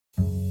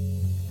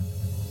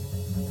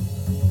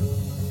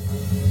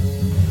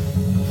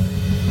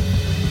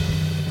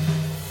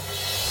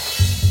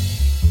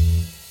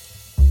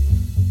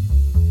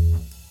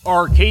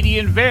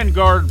Arcadian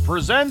Vanguard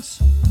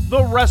presents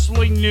The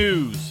Wrestling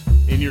News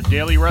in your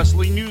daily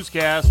wrestling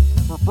newscast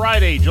for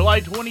Friday,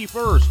 July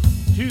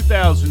 21st,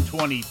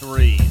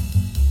 2023.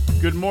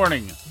 Good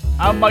morning,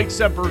 I'm Mike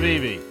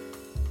Sempervive.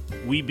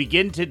 We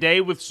begin today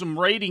with some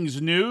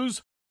ratings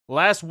news.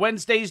 Last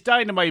Wednesday's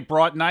Dynamite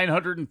brought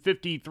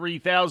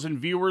 953,000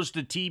 viewers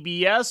to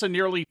TBS, a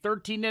nearly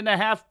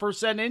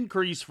 13.5%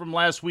 increase from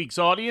last week's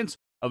audience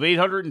of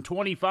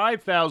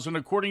 825,000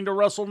 according to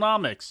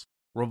WrestleNomics.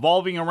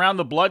 Revolving around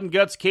the Blood and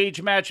Guts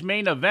cage match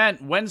main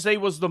event, Wednesday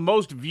was the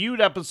most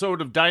viewed episode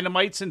of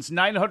Dynamite since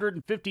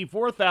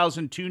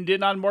 954,000 tuned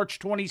in on March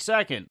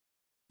 22nd.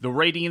 The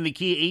rating in the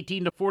key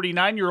 18 to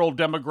 49-year-old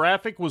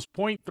demographic was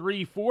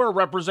 .34,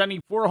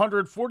 representing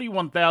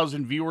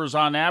 441,000 viewers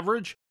on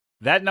average.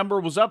 That number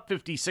was up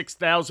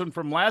 56,000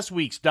 from last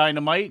week's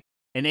Dynamite,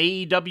 and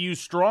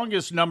AEW's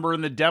strongest number in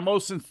the demo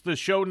since the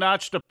show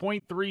notched a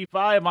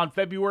 .35 on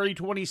February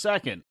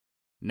 22nd.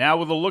 Now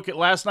with a look at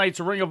last night's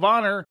Ring of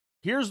Honor,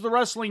 here's the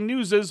Wrestling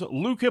News'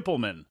 Luke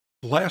Hippelman.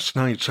 Last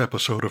night's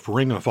episode of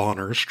Ring of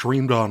Honor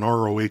streamed on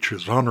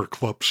ROH's Honor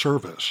Club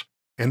service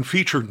and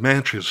featured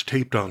matches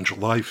taped on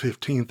July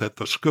 15th at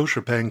the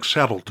Scotiabank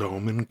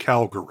Saddledome in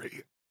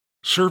Calgary.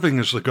 Serving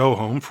as the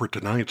go-home for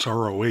tonight's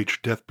ROH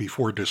Death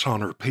Before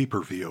Dishonor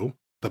pay-per-view,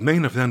 the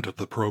main event of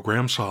the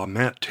program saw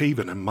Matt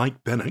Taven and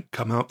Mike Bennett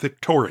come out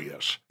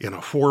victorious in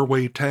a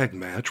four-way tag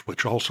match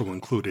which also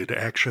included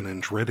Action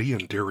Andretti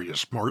and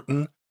Darius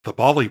Martin, the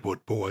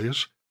Bollywood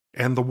Boys,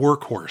 and the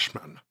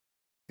Workhorsemen.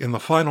 In the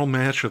final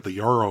match of the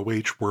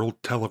ROH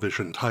World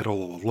Television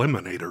Title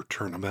Eliminator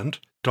Tournament,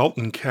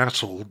 Dalton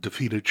Castle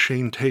defeated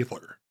Shane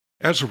Taylor.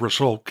 As a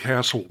result,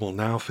 Castle will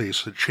now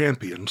face the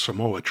champion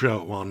Samoa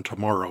Joe on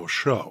tomorrow's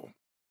show.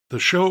 The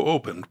show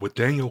opened with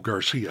Daniel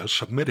Garcia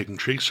submitting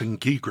Jason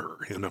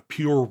Giger in a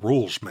Pure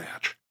Rules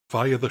match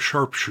via the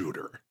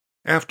sharpshooter.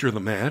 After the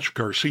match,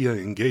 Garcia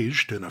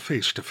engaged in a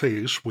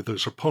face-to-face with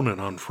his opponent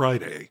on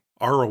Friday,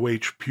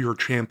 ROH Pure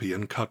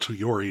Champion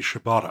Katsuyori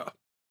Shibata.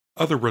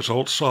 Other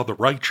results saw the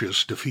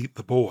Righteous defeat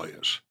the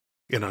Boys.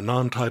 In a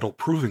non-title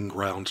Proving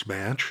Grounds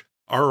match,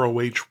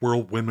 ROH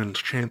World Women's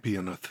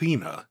Champion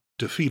Athena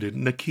defeated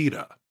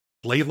Nikita.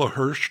 Layla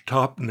Hirsch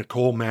topped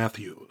Nicole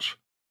Matthews.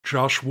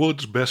 Josh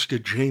Woods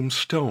bested James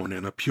Stone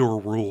in a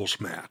Pure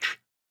Rules match.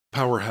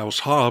 Powerhouse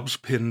Hobbs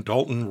pinned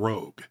Dalton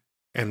Rogue.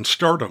 And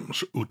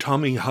Stardom's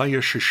Utami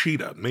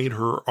Hayashishita made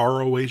her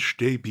ROH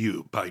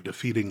debut by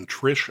defeating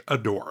Trish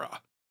Adora.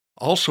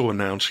 Also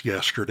announced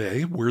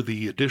yesterday were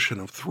the addition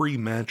of 3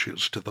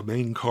 matches to the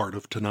main card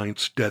of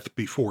tonight's Death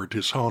Before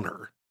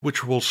Dishonor,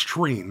 which will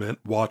stream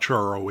at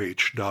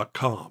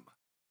WatchROH.com.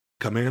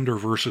 Commander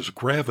vs.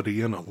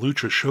 Gravity in a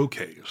Lucha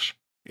Showcase,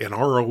 an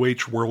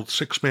ROH World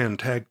 6-Man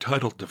Tag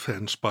Title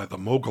defense by the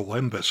Mogul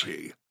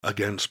Embassy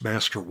against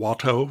Master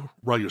Wato,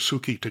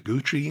 Ryusuke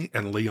Taguchi,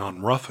 and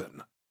Leon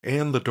Ruffin,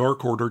 and the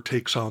Dark Order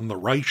takes on the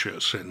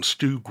Righteous and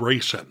Stu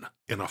Grayson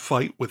in a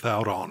fight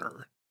without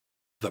honor.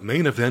 The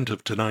main event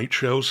of tonight's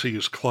show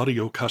sees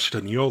Claudio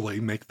Castagnoli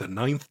make the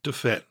 9th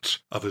defense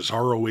of his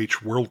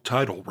ROH World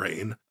Title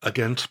reign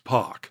against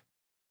Pac.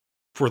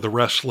 For the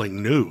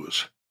Wrestling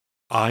News,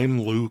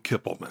 I'm Lou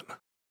Kippelman.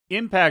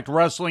 Impact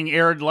Wrestling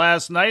aired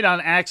last night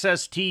on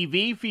Access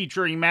TV,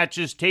 featuring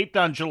matches taped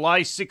on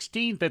July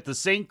 16th at the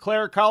St.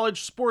 Clair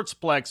College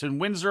Sportsplex in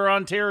Windsor,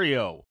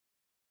 Ontario.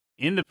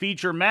 In the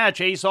feature match,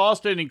 Ace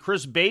Austin and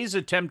Chris Bay's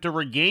attempt to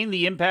regain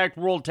the Impact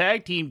World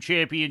Tag Team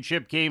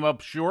Championship came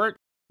up short,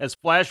 as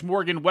Flash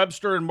Morgan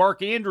Webster and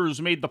Mark Andrews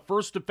made the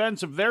first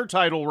defense of their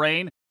title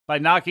reign by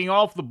knocking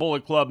off the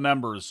Bullet Club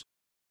members.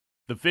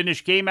 The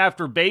finish came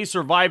after Bay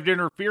survived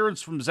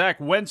interference from Zach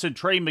Wentz and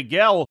Trey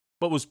Miguel,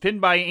 but was pinned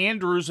by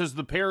Andrews as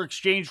the pair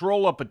exchanged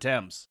roll-up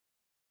attempts.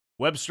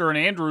 Webster and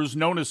Andrews,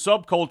 known as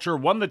Subculture,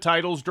 won the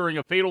titles during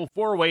a fatal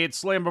four-way at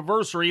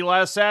Slammiversary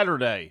last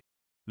Saturday.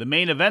 The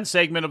main event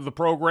segment of the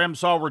program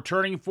saw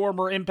returning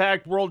former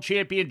Impact World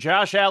Champion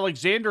Josh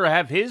Alexander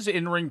have his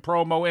in-ring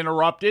promo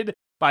interrupted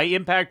by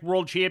Impact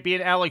World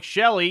Champion Alex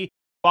Shelley,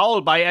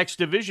 followed by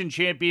X-Division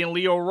Champion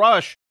Lio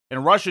Rush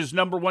and Rush's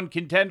 #1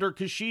 contender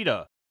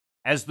Kushida.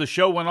 As the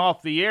show went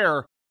off the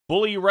air,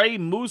 Bully Ray,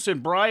 Moose,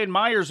 and Brian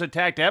Myers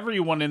attacked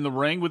everyone in the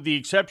ring with the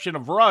exception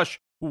of Rush,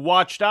 who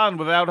watched on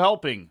without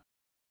helping.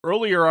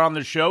 Earlier on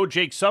the show,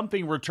 Jake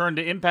Something returned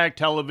to Impact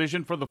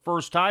Television for the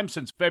first time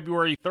since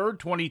February 3rd,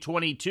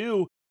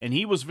 2022, and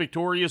he was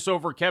victorious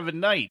over Kevin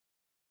Knight.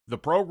 The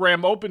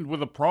program opened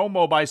with a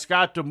promo by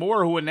Scott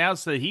D'Amore, who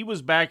announced that he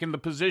was back in the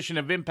position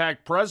of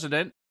Impact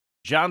President.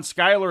 John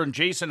Schuyler and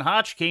Jason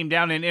Hotch came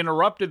down and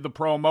interrupted the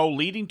promo,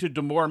 leading to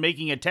D'Amore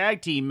making a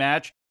tag team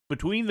match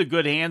between the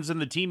Good Hands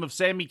and the team of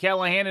Sami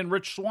Callihan and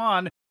Rich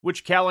Swann,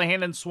 which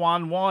Callihan and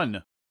Swann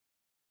won.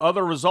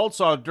 Other results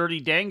saw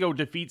Dirty Dango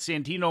defeat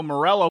Santino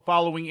Morello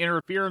following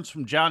interference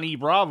from Johnny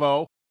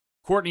Bravo.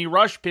 Courtney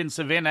Rush pinned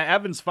Savannah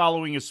Evans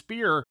following a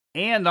spear,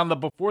 and on the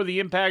Before the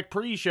Impact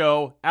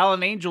pre-show,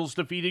 Alan Angels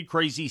defeated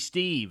Crazy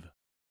Steve.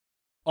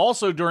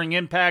 Also during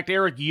Impact,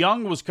 Eric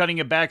Young was cutting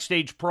a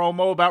backstage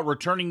promo about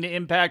returning to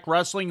Impact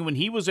Wrestling when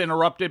he was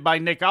interrupted by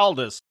Nick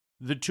Aldis.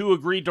 The two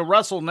agreed to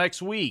wrestle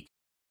next week.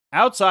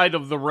 Outside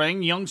of the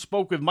ring, Young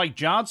spoke with Mike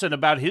Johnson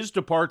about his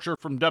departure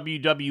from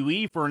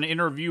WWE for an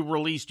interview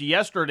released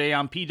yesterday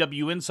on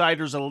PW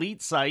Insider's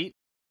Elite site.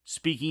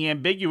 Speaking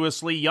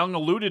ambiguously, Young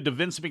alluded to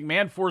Vince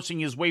McMahon forcing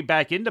his way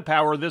back into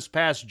power this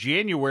past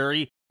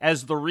January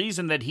as the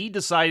reason that he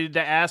decided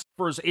to ask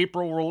for his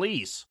April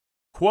release.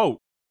 Quote,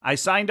 "I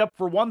signed up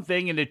for one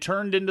thing and it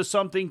turned into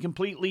something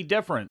completely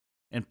different.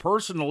 And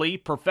personally,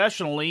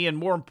 professionally, and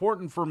more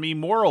important for me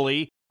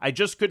morally, I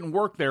just couldn't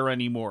work there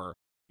anymore.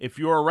 If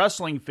you're a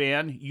wrestling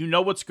fan, you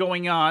know what's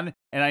going on,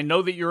 and I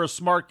know that you're a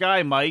smart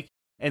guy, Mike,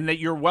 and that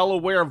you're well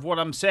aware of what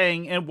I'm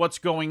saying and what's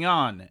going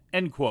on."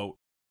 End quote.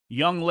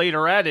 Young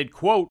later added,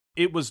 quote,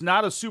 "It was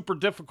not a super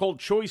difficult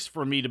choice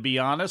for me, to be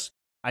honest.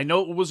 I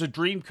know it was a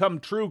dream come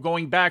true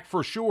going back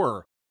for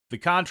sure. The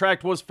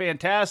contract was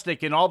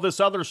fantastic and all this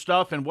other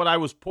stuff, and what I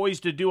was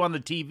poised to do on the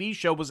TV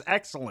show was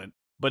excellent.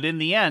 But in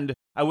the end,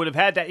 I would have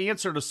had to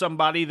answer to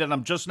somebody that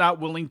I'm just not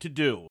willing to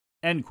do."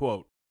 End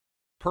quote.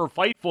 Per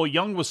Fightful,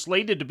 Young was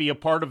slated to be a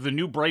part of the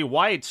new Bray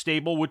Wyatt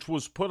stable, which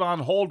was put on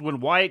hold when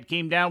Wyatt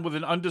came down with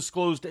an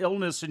undisclosed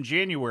illness in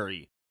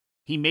January.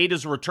 He made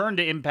his return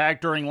to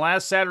Impact during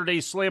last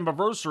Saturday's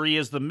Slammiversary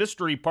as the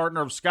mystery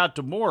partner of Scott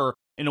D'Amore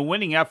in a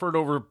winning effort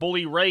over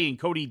Bully Ray and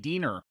Cody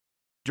Deaner.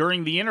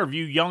 During the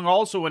interview, Young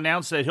also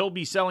announced that he'll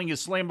be selling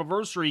his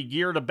Slammiversary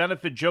gear to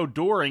benefit Joe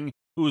Doring,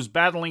 who is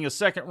battling a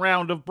second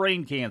round of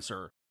brain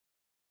cancer.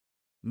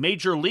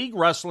 Major League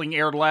Wrestling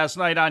aired last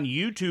night on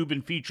YouTube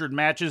and featured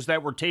matches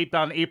that were taped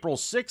on April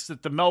 6th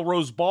at the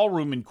Melrose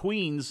Ballroom in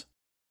Queens.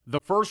 The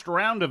first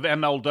round of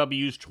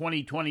MLW's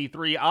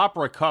 2023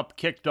 Opera Cup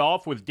kicked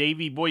off with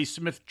Davey Boy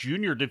Smith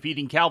Jr.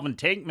 defeating Calvin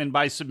Tankman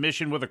by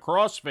submission with a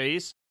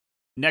crossface.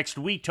 Next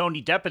week,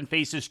 Tony Deppen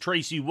faces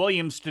Tracy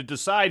Williams to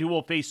decide who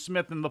will face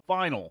Smith in the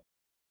final.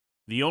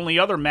 The only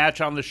other match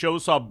on the show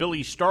saw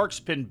Billy Starks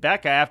pin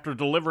Becca after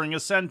delivering a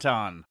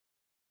senton.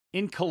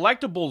 In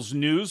collectibles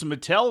news,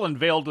 Mattel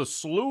unveiled a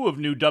slew of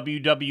new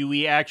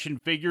WWE action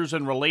figures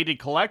and related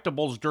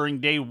collectibles during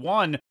day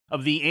one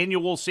of the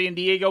annual San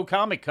Diego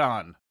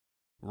Comic-Con.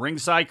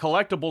 Ringside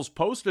Collectibles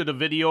posted a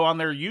video on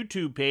their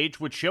YouTube page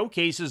which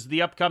showcases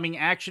the upcoming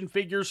action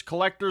figures,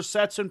 collector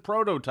sets, and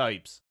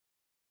prototypes.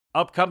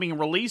 Upcoming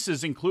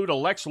releases include a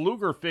Lex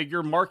Luger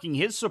figure marking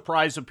his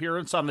surprise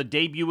appearance on the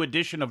debut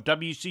edition of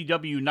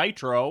WCW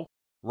Nitro,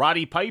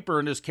 Roddy Piper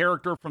and his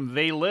character from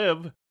They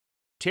Live,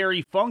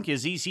 Terry Funk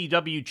as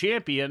ECW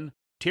champion,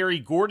 Terry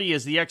Gordy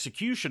as the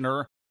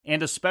Executioner,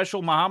 and a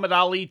special Muhammad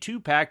Ali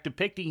 2-pack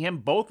depicting him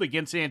both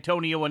against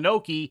Antonio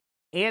Inoki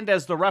and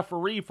as the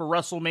referee for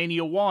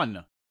WrestleMania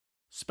 1.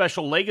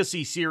 Special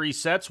Legacy Series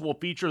sets will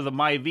feature the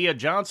Maivia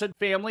Johnson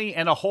family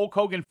and a Hulk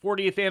Hogan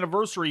 40th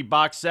Anniversary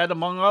box set,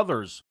 among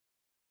others.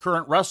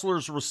 Current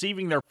wrestlers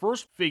receiving their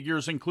first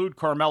figures include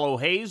Carmelo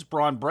Hayes,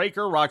 Braun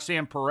Breaker,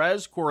 Roxanne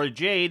Perez, Cora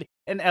Jade,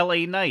 and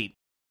LA Knight.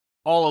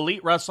 All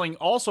Elite Wrestling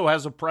also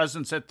has a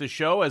presence at the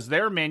show as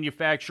their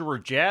manufacturer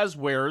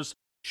Jazzwares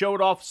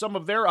showed off some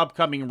of their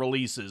upcoming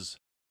releases.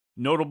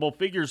 Notable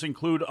figures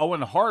include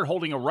Owen Hart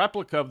holding a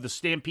replica of the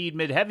Stampede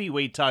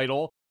Mid-Heavyweight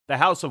title, the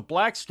House of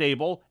Black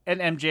stable, and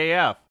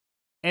MJF.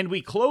 And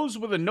we close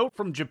with a note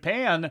from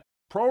Japan.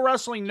 Pro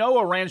Wrestling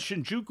Noah ran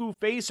Shinjuku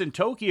Face in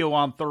Tokyo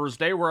on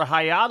Thursday, where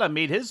Hayata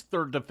made his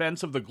third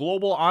defense of the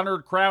Global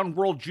Honored Crown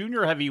World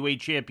Junior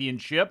Heavyweight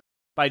Championship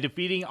by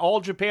defeating All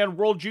Japan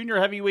World Junior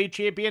Heavyweight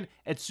Champion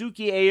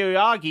Atsuki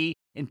Aoyagi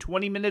in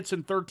 20 minutes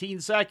and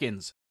 13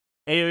 seconds.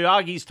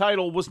 Aoyagi's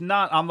title was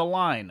not on the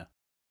line.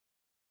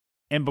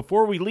 And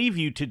before we leave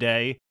you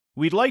today,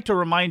 we'd like to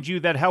remind you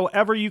that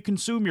however you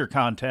consume your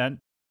content,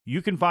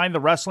 you can find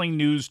the wrestling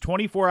news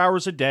 24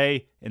 hours a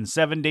day and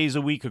 7 days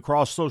a week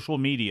across social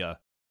media.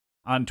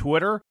 On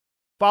Twitter,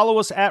 follow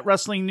us at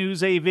Wrestling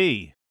News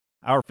AV.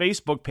 Our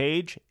Facebook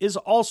page is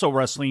also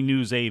Wrestling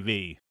News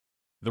AV.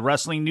 The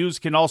Wrestling News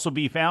can also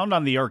be found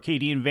on the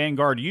Arcadian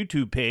Vanguard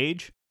YouTube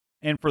page.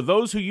 And for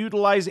those who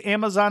utilize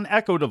Amazon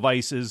Echo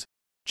devices,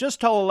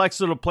 just tell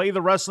Alexa to play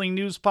the Wrestling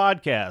News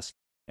podcast.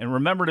 And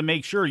remember to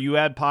make sure you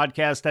add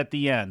podcast at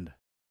the end.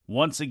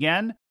 Once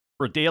again,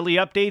 for daily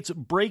updates,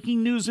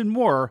 breaking news, and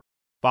more,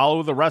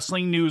 follow the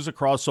Wrestling News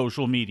across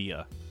social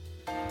media.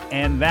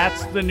 And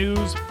that's the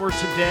news for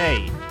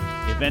today.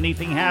 If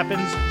anything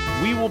happens,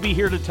 we will be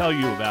here to tell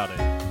you about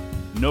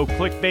it. No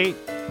clickbait,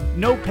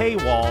 no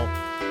paywall,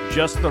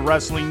 just the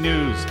Wrestling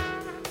News.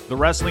 The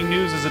Wrestling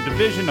News is a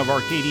division of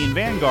Arcadian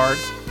Vanguard,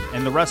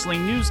 and the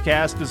Wrestling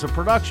Newscast is a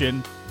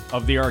production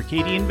of the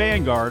Arcadian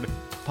Vanguard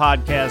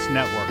Podcast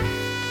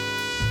Network.